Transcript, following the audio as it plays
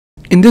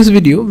In this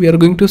video, we are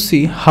going to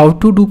see how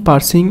to do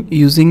parsing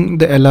using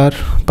the LR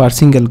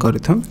parsing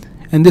algorithm.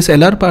 And this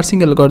LR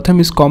parsing algorithm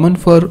is common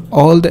for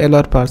all the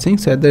LR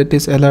parsings, either it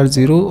is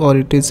LR0 or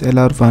it is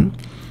LR1.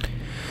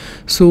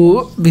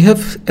 So we have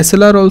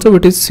SLR also,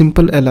 which is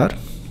simple LR.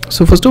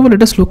 So first of all,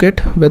 let us look at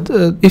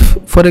whether, if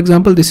for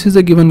example this is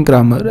a given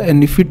grammar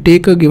and if we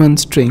take a given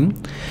string,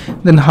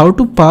 then how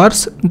to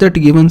parse that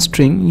given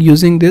string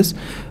using this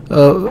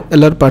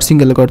LR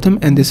parsing algorithm,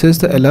 and this is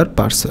the LR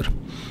parser.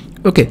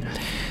 Okay,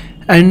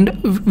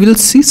 and we'll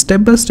see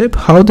step by step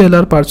how the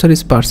LR parser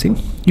is parsing.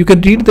 You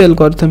can read the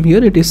algorithm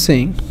here. It is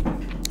saying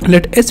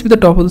let S be the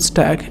top of the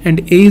stack and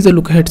A is a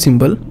look ahead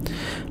symbol.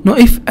 Now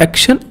if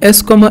action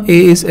S comma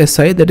A is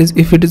SI, that is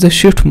if it is a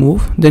shift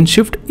move, then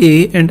shift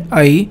A and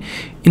I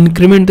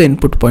increment the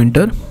input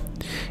pointer.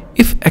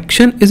 If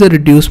action is a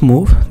reduce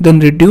move, then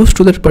reduce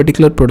to that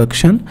particular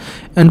production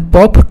and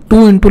pop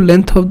 2 into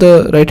length of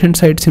the right hand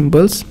side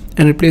symbols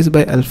and replace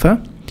by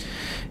alpha.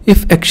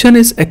 If action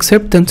is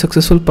accept, then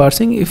successful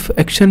parsing. If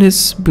action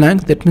is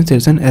blank, that means there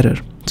is an error.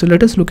 So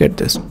let us look at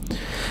this.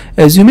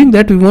 Assuming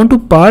that we want to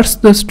parse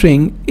the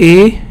string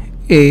A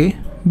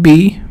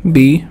B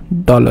B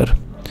dollar.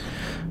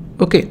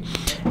 Okay,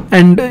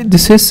 and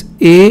this is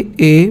A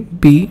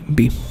B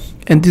B,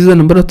 and this is the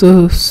number of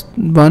the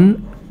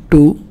 1,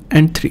 2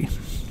 and 3.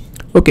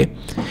 Okay,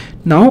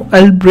 now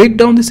I'll break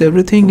down this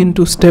everything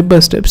into step by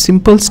step,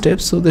 simple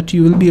steps, so that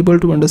you will be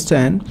able to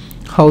understand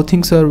how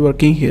things are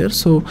working here.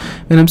 So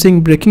when I'm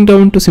saying breaking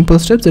down into simple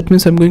steps, that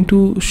means I'm going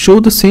to show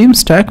the same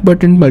stack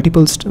but in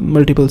multiple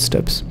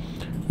steps.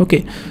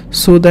 Okay,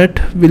 so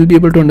that we'll be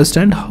able to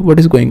understand what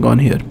is going on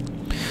here.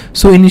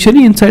 So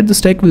initially inside the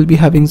stack we'll be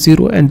having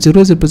 0, and 0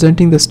 is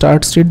representing the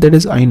start state, that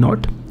is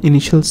I0,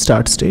 initial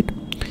start state.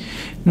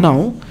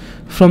 Now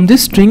from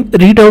this string,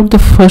 read out the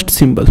first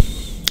symbol.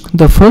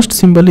 The first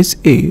symbol is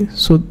A,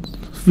 so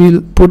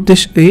we'll put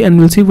this A and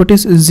we'll see what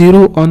is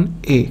 0 on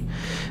A.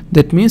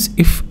 That means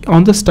if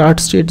on the start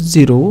state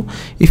 0,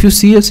 if you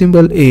see a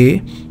symbol A,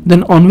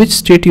 then on which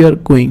state you are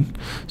going.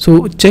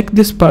 So check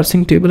this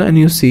parsing table and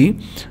you see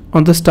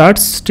on the start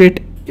state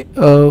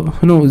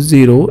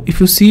 0, if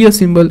you see a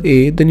symbol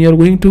A, then you are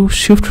going to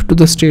shift to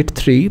the state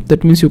 3.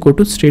 That means you go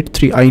to state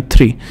 3,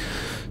 I3.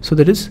 So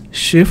that is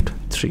shift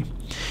 3.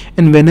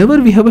 And whenever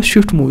we have a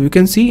shift move, you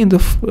can see in the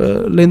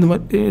line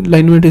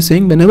where it is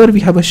saying whenever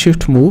we have a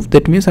shift move,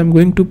 that means I'm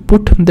going to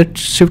put that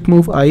shift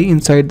move I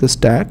inside the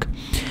stack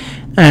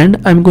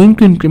and I'm going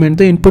to increment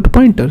the input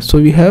pointer. So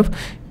we have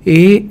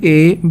A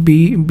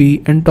B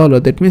B and dollar.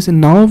 That means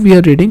now we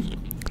are reading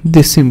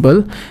this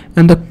symbol,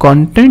 and the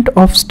content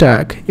of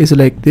stack is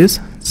like this: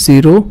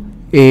 0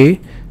 A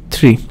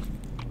 3.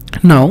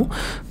 Now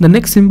the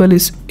next symbol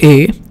is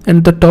A,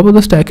 and the top of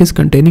the stack is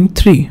containing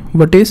 3.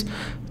 What is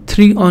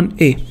 3 on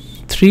A?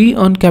 3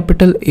 on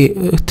capital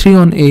A, 3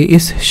 on A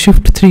is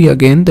shift 3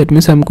 again. That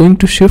means I'm going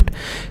to shift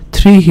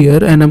 3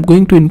 here and I'm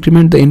going to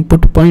increment the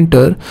input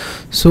pointer.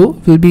 So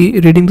we'll be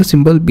reading the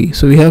symbol B.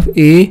 So we have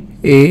A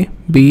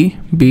B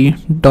B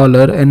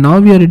dollar, and now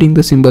we are reading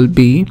the symbol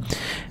B,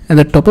 and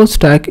the top of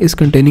stack is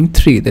containing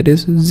 3, that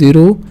is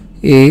 0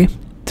 A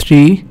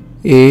 3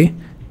 A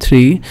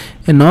 3,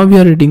 and now we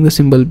are reading the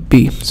symbol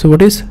B. So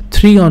what is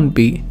 3 on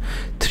B?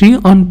 3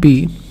 on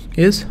B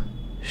is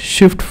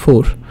shift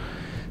 4.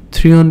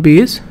 3 on B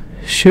is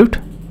shift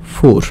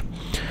 4.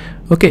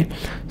 Okay,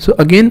 so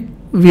again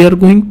we are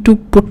going to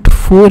put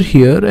 4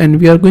 here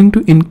and we are going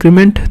to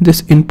increment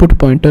this input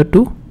pointer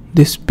to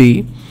this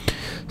B.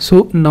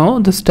 So now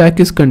the stack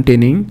is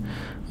containing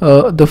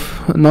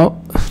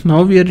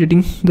now we are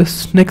reading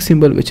this next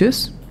symbol, which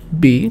is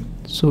B.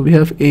 So we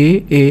have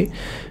A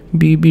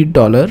B B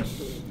dollar.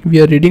 We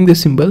are reading the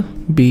symbol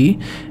B,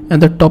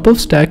 and the top of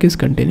stack is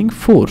containing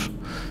 4.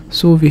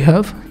 So we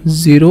have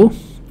 0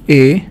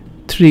 A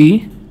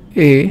 3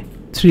 A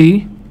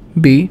 3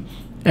 B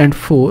and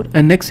 4,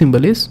 and next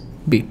symbol is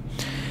B.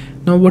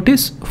 Now what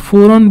is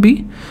 4 on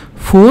B?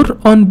 4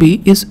 on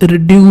B is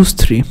reduce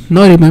 3.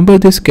 Now remember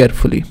this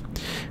carefully.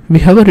 We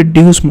have a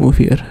reduce move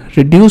here.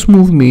 Reduce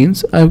move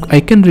means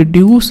I can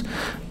reduce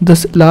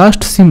this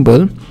last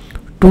symbol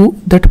to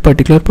that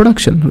particular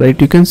production, right?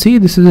 You can see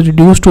this is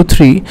reduced to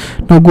 3.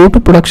 Now go to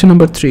production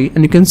number 3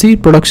 and you can see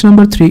production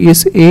number 3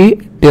 is A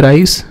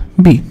derives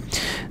B.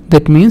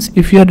 That means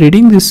if you are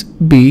reading this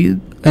B,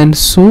 and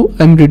so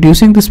I'm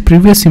reducing this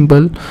previous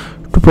symbol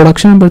to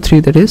production number 3,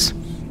 that is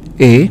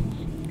A.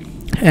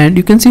 And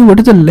you can see what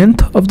is the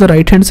length of the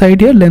right hand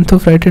side here. Length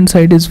of right hand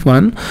side is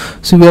 1.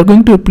 So we are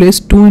going to replace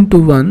 2 into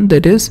 1,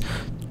 that is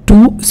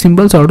 2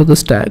 symbols out of the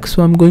stack.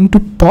 So I'm going to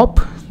pop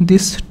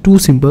these 2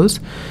 symbols,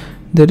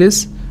 that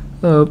is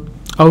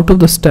out of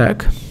the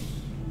stack.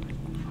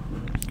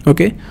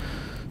 Okay,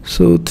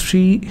 so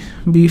 3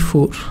 B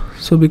 4.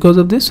 So because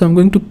of this, I'm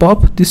going to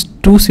pop these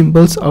 2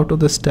 symbols out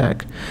of the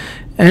stack,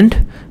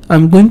 and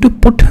I'm going to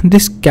put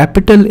this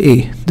capital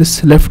A,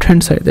 this left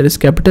hand side, that is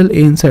capital A,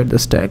 inside the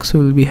stack. So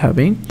we'll be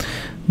having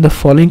the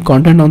following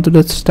content onto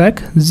the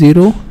stack: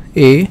 0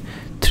 A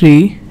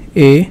 3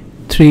 A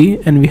 3,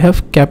 and we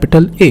have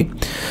capital A.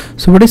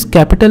 So what is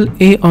capital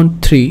A on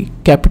 3?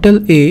 Capital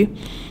A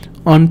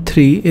on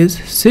 3 is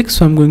 6,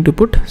 so I'm going to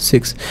put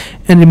 6.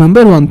 And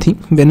remember one thing,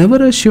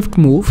 whenever a shift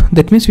move,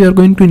 that means we are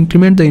going to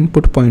increment the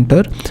input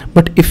pointer,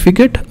 but if we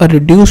get a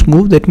reduce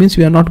move, that means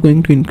we are not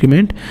going to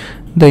increment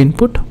the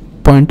input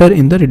pointer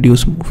in the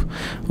reduce move.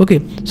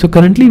 Okay, so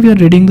currently we are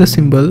reading the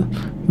symbol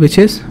which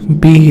is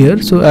B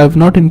here, so I have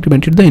not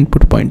incremented the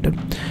input pointer.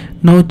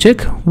 Now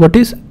check what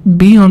is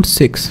B on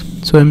 6.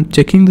 So I'm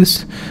checking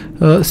this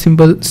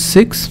symbol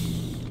 6,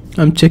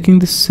 I'm checking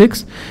this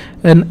 6,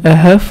 and I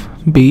have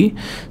B.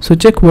 So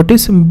check what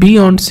is B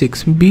on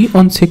 6. B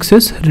on 6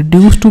 is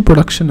reduced to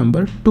production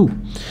number 2.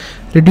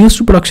 Reduced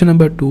to production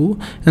number 2,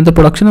 and the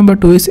production number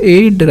 2 is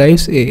A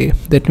derives A.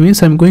 That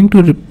means I'm going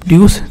to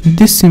reduce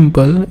this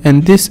symbol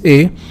and this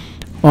A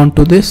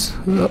onto this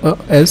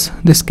as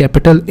this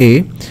capital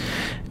A,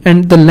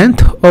 and the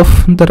length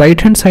of the right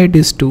hand side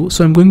is 2,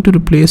 so I'm going to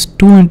replace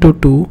 2 into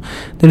 2,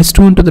 that is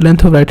 2 into the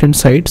length of right hand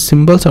side,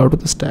 symbols out of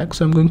the stack.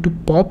 So I'm going to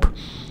pop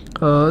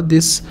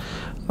this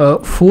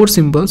 4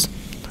 symbols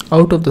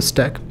out of the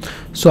stack.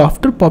 So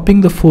after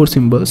popping the 4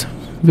 symbols,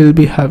 we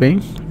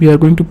are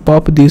going to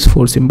pop these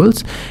 4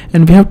 symbols,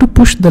 and we have to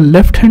push the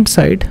left hand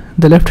side.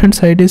 The left hand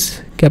side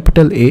is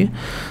capital A,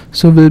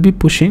 so we'll be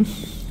pushing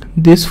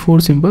these 4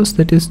 symbols,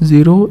 that is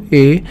 0,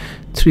 A,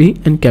 3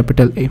 and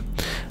capital A.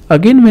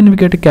 Again, when we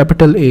get a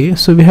capital A,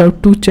 so we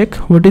have to check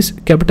what is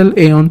capital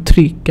A on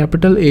 3.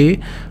 Capital A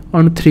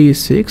on 3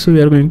 is 6, so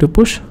we are going to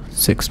push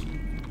 6.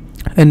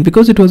 And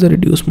because it was a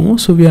reduce move,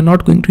 so we are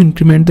not going to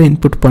increment the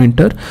input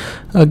pointer.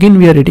 Again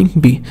we are reading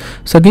B.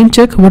 So again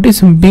check what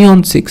is B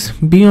on 6.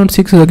 B on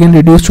 6 is again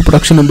reduced to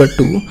production number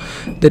 2.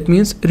 That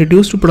means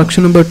reduced to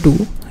production number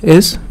 2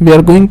 is we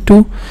are going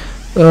to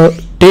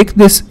take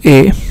this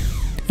A,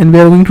 and we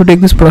are going to take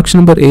this production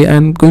number A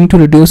and going to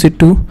reduce it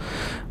to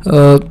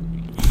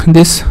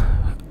this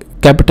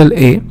capital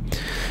A,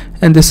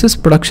 and this is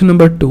production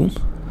number 2.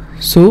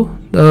 So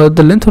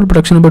the length of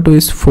production number 2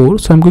 is 4,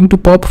 so I'm going to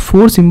pop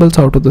 4 symbols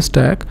out of the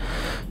stack.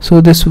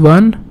 So this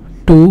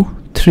 1, 2,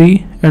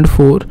 3 and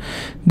 4,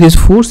 these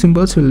 4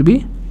 symbols will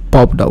be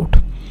popped out.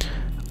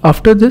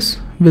 After this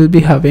we'll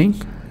be having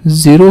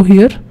 0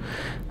 here,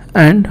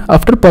 and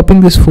after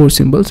popping these 4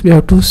 symbols, we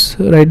have to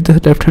write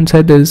the left hand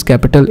side, there is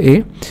capital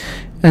A,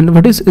 and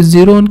what is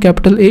 0 on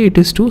capital A? It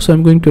is 2, so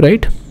I'm going to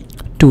write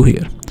 2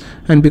 here.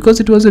 And because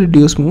it was a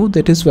reduce move,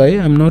 that is why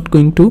I'm not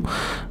going to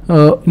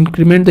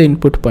increment the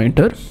input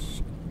pointer.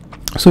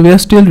 So we are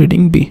still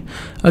reading B.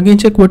 Again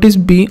check what is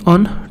B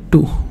on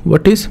 2.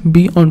 What is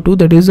B on 2?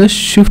 That is a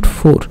shift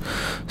 4.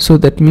 So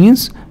that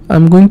means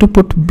I'm going to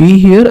put B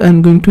here,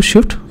 I'm going to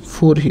shift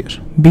 4 here,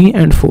 B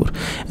and 4.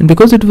 And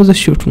because it was a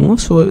shift move,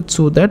 so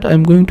that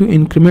I'm going to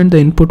increment the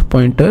input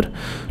pointer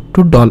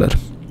to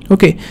 $.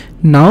 Okay,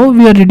 now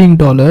we are reading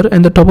 $,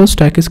 and the top of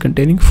stack is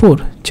containing 4.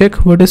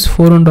 Check what is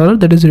 4 on $,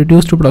 that is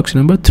reduced to production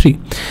number 3.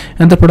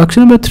 And the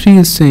production number 3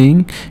 is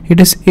saying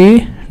it is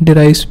A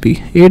derives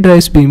B. A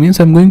derives B means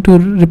I'm going to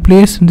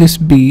replace this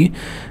B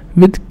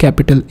with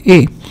capital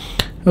A.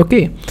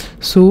 Okay,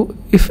 so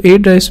if A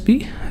derives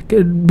B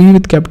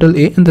with capital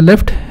A, and the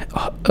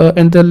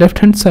left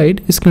hand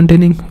side is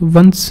containing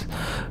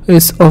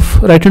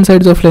right hand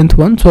side is of length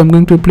 1, so I'm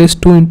going to replace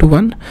 2 into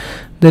 1.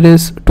 There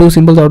is 2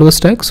 symbols out of the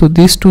stack, so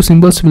these 2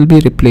 symbols will be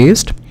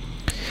replaced,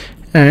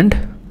 and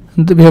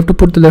we have to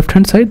put the left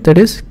hand side, that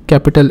is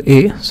capital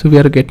A. So we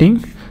are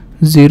getting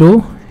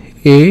 0,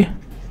 A,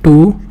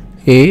 2,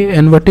 A,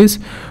 and what is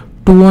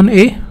 2 on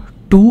A?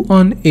 2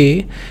 on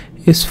A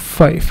is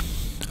 5.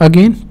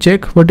 Again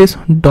check what is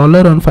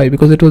 $, on 5,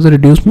 because it was a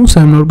reduced move,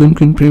 so I'm not going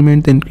to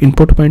increment the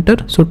input pointer.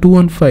 So 2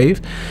 on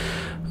 5,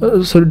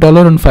 so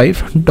 $, on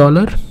 5,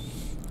 dollar.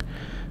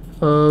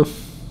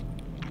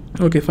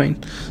 Okay, fine.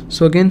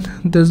 So again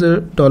there's a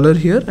 $,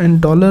 here,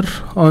 and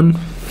 $, on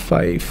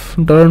 5.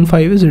 $, on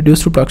 5 is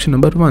reduced to production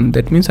number 1.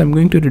 That means I'm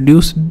going to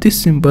reduce this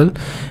symbol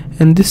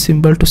and this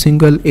symbol to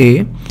single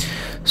A.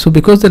 So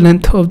because the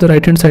length of the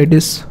right hand side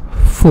is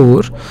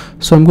 4,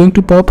 so I'm going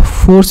to pop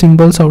 4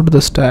 symbols out of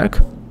the stack.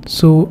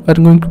 So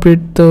I'm going to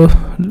create the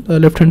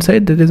left hand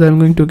side, that is I'm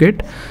going to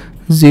get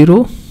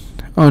 0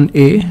 on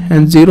A,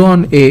 and 0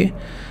 on A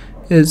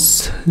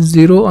is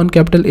 0 on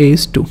capital A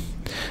is 2.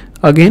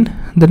 Again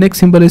the next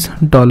symbol is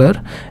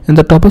 $, and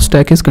the top of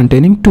stack is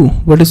containing 2.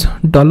 What is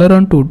 $,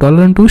 on 2?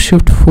 $, on 2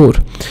 shift 4.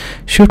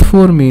 Shift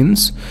 4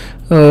 means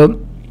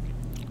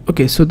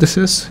okay, so this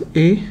is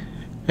A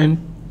and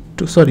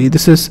 2, sorry,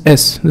 this is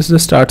S. This is the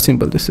start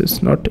symbol. This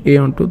is not A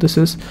on 2. This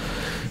is,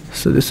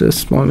 so this is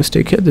small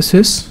mistake here. This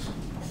is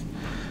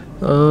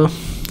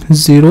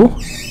 0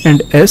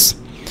 and S,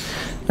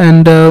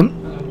 and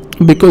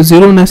because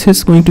 0 on S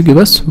is going to give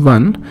us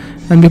 1,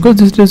 and because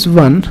this is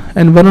 1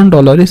 and 1 on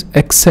 $, is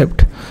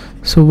accept,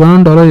 so 1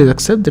 on $, is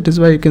accept. That is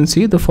why you can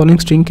see the following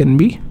string can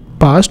be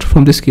parsed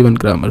from this given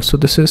grammar. So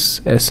this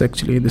is S,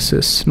 actually this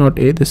is not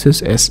A, this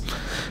is S.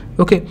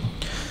 Okay,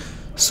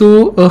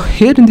 so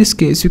here in this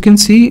case you can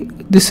see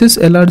this is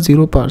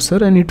LR0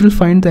 parser, and it will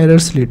find the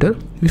errors later.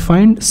 we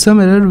find some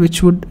error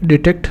which would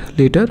detect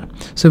later.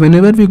 So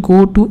whenever we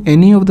go to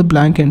any of the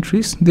blank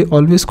entries, they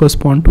always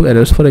correspond to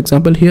errors. For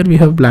example, here we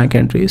have blank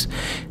entries.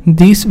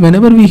 These,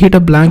 whenever we hit a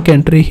blank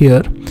entry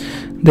here,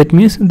 that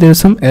means there is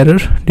some error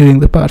during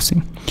the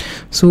parsing.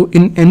 So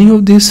in any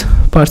of these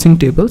parsing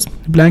tables,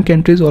 blank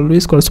entries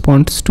always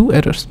corresponds to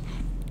errors.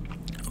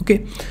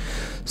 Okay,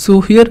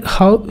 so here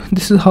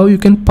this is how you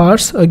can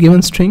parse a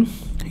given string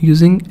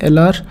using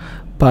LR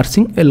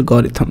parsing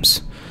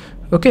algorithms.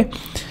 Okay,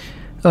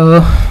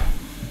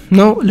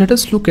 now let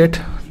us look at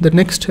the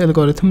next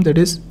algorithm, that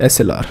is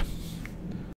SLR.